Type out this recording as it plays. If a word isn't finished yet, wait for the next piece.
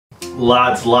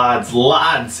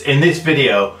Lads, in this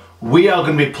video we are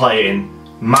going to be playing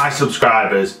my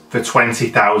subscribers for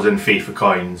 20,000 FIFA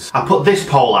coins. I put this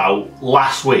poll out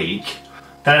last week,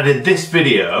 then I did this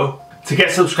video to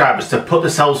get subscribers to put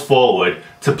themselves forward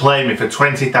to play me for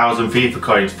 20,000 FIFA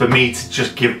coins for me to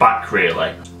just give back,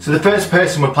 really. So the first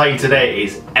person we're playing today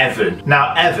is Evan.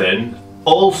 Now Evan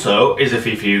also is a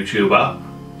FIFA YouTuber.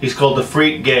 He's called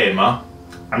TheFreat Gamer.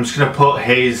 I'm just going to put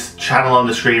his channel on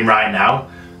the screen right now.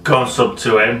 Go and sub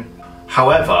to him.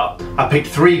 However, I picked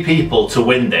 3 people to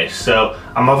win this, so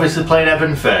I'm obviously playing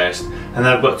Evan first, and then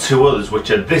I've got 2 others, which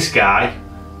are this guy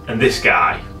and this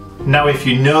guy. Now if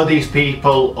you know these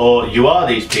people or you are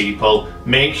these people,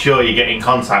 make sure you get in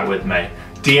contact with me.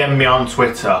 DM me on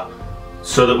Twitter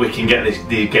so that we can get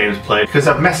these games played, because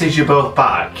I've messaged you both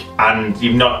back and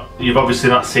you've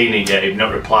obviously not seen it yet, you've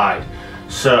not replied.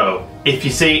 So if you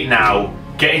see it now,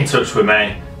 get in touch with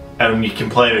me and you can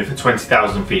play me for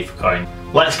 20,000 FIFA coins.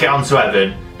 Let's get on to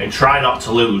Evan and try not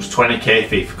to lose 20k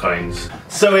FIFA coins.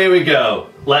 So here we go,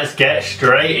 let's get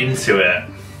straight into it.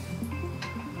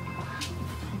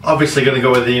 Obviously going to go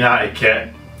with the United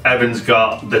kit. Evan's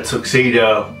got the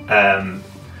Tuxedo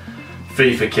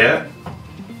FIFA kit.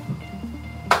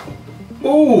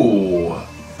 Ooh,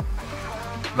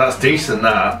 that's decent,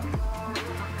 that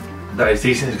is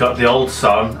decent. He's got the old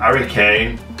Son, Harry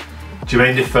Kane,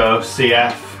 Jermaine Defoe,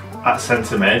 CF at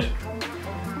centre mid.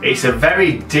 It's a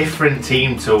very different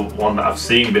team to one that I've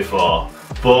seen before,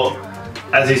 but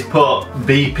as he's put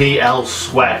BPL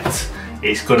sweat,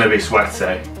 it's gonna be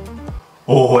sweaty.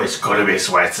 Oh, it's gonna be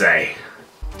sweaty.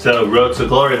 So Road to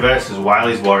Glory versus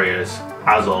Wiley's Warriors,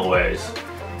 as always.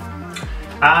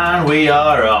 And we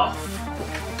are off.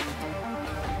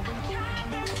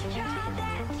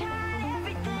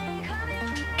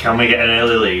 Can we get an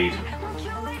early lead?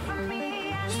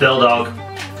 Still dog.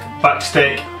 Back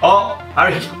stick. Oh,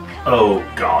 Harry. Oh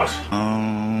God.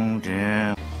 Oh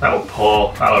dear. That was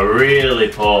poor. That was really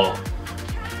poor.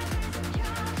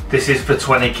 This is for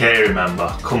 20k, remember.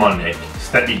 Come on, Nick.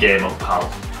 Step your game up, pal.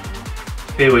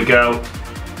 Here we go.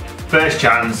 First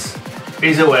chance.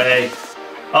 He's away.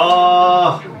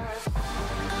 Oh.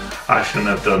 I shouldn't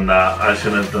have done that. I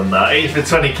shouldn't have done that. It's for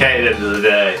 20k at the end of the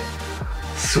day.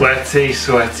 Sweaty,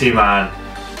 sweaty man.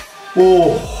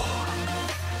 Oh.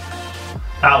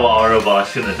 That was horrible, I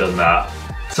shouldn't have done that.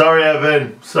 Sorry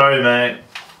Evan, sorry mate.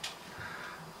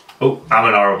 Oh, I'm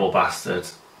an horrible bastard.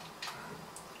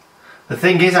 The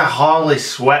thing is, I hardly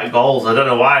sweat goals. I don't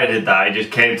know why I did that, it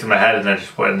just came to my head and I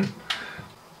just went,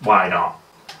 why not?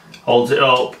 Holds it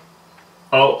up.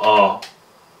 Oh, oh.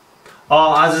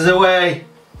 Oh, Az is away.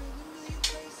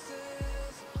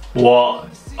 What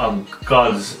on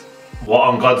God's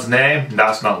name?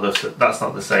 That's not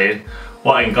the saying.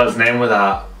 What in God's name was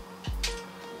that?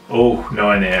 Oh,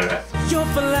 nowhere near it. You're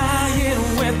flying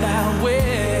without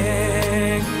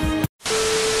wings.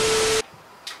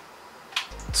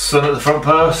 Son at the front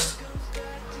post.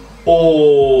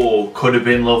 Oh, could have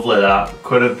been lovely that.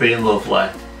 Could have been lovely.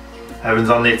 Evan's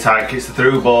on the attack, it's the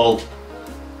through ball.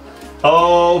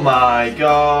 Oh my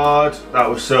God, that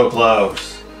was so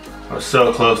close. That was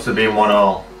so close to being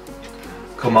 1-1.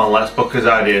 Come on, let's book his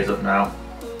ideas up now.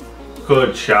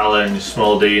 Good challenge,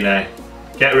 Smaldini.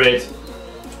 Get rid.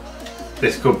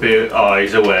 This could be, oh,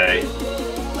 he's away.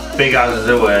 Big Az is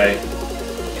away.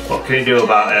 What can he do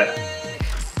about it?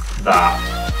 That.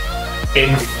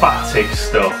 Emphatic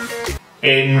stuff.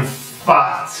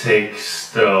 Emphatic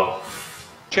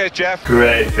stuff. Cheers, Jeff.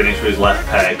 Great finish with his left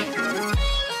peg.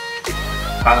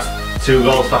 That's 2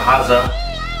 goals for Hazard.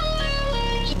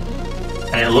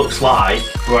 And it looks like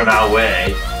we're on our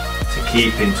way to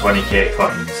keeping 20k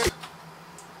coins.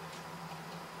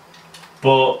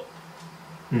 But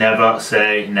never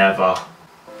say never.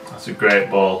 That's a great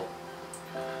ball.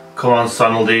 Come on,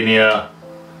 Sonaldinho.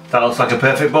 That looks like a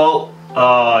perfect ball.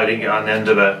 Oh, I didn't get on the end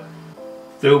of it.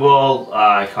 Through ball.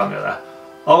 Ah, I can't get there.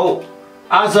 Oh,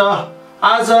 Azza!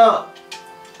 Azza!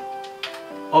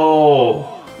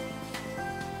 Oh.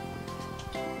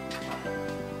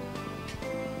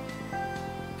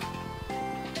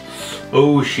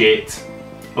 Oh shit.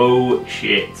 Oh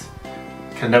shit.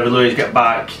 Can David Luiz get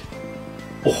back?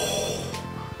 Oh.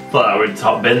 Thought that were in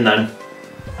top bin then.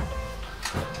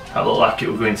 That looked like it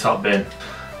was going top bin.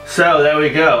 So there we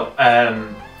go.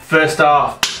 First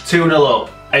half, 2-0 up,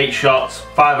 8 shots,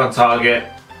 5 on target,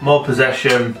 more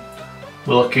possession.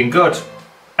 We're looking good.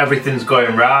 Everything's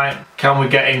going right. Can we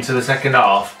get into the second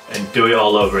half and do it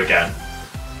all over again?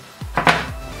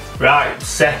 Right,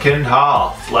 second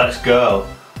half. Let's go.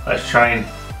 Let's try and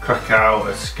crack out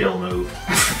a skill move.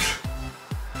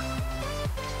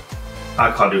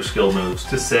 I can't do skill moves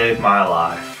to save my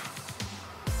life.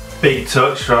 Big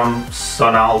touch from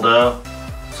Sonaldo.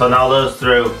 Sonaldo's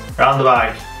through, round the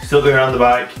back, still going around the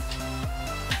back.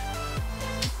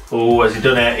 Oh, has he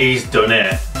done it? He's done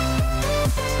it.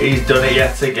 He's done it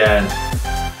yet again.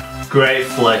 Great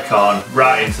flick on,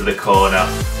 right into the corner.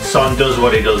 Son does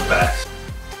what he does best.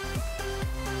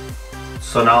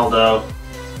 Sonaldo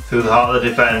through the heart of the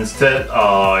defence.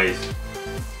 Oh, he's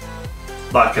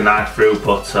like a knife through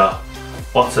butter.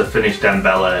 What a finish,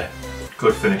 Dembele.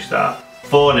 Good finish that.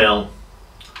 4-0.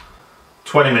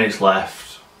 20 minutes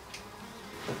left.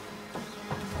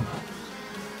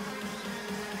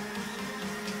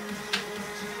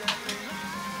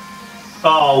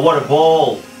 Oh, what a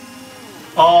ball.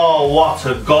 Oh, what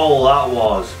a goal that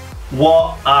was.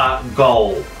 What a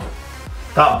goal.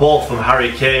 That ball from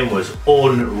Harry Kane was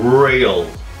unreal.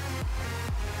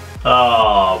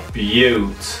 Oh,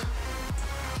 beaut.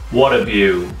 What a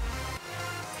beaut.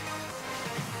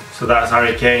 So that's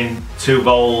Harry Kane, 2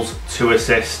 goals, 2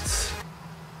 assists.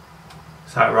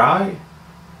 Is that right?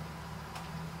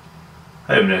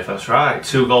 I don't know if that's right.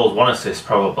 2 goals, 1 assist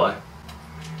probably.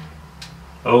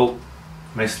 Oh,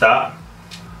 missed that.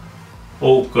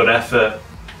 Oh, good effort.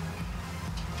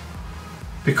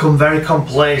 Become very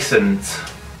complacent.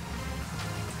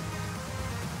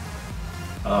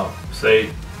 Oh,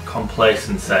 see,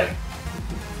 complacency.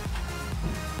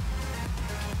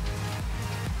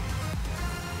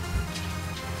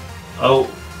 Oh.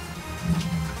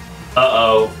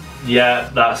 Uh-oh. Yeah,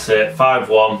 that's it.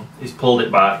 5-1. He's pulled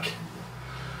it back.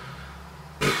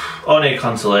 Only a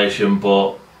consolation,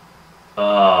 but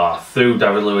through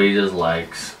David Luiz's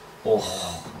legs.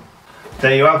 Oh.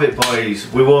 There you have it,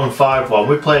 boys. We won 5-1.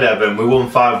 We played Everton. We won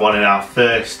 5-1 in our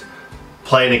first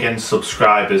playing against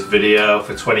subscribers video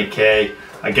for 20k.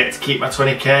 I get to keep my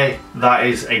 20k. That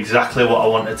is exactly what I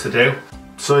wanted to do.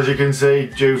 So as you can see,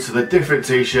 due to the different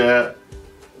t-shirt,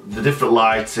 the different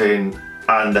lighting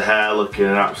and the hair looking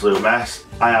an absolute mess,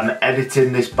 I am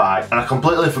editing this back and I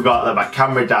completely forgot that my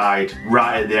camera died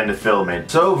right at the end of filming.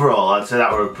 So overall I'd say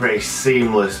that were a pretty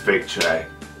seamless victory.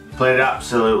 Played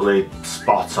absolutely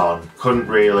spot on, couldn't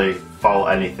really fault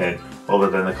anything other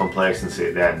than the complacency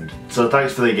at the end. So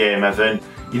thanks for the game, Evan.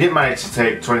 You didn't manage to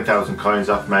take 20,000 coins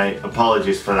off me,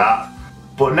 apologies for that.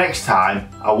 But next time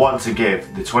I want to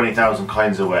give the 20,000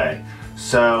 coins away.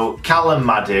 So Callum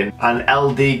Madden and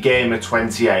LD Gamer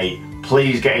 28,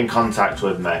 please get in contact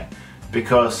with me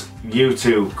because you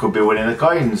two could be winning the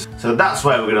coins. So that's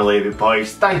where we're going to leave it,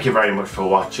 boys. Thank you very much for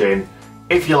watching.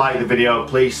 If you like the video,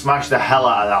 please smash the hell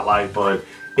out of that like button.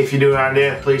 If you're new around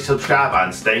here, please subscribe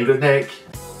and stay good, Nick.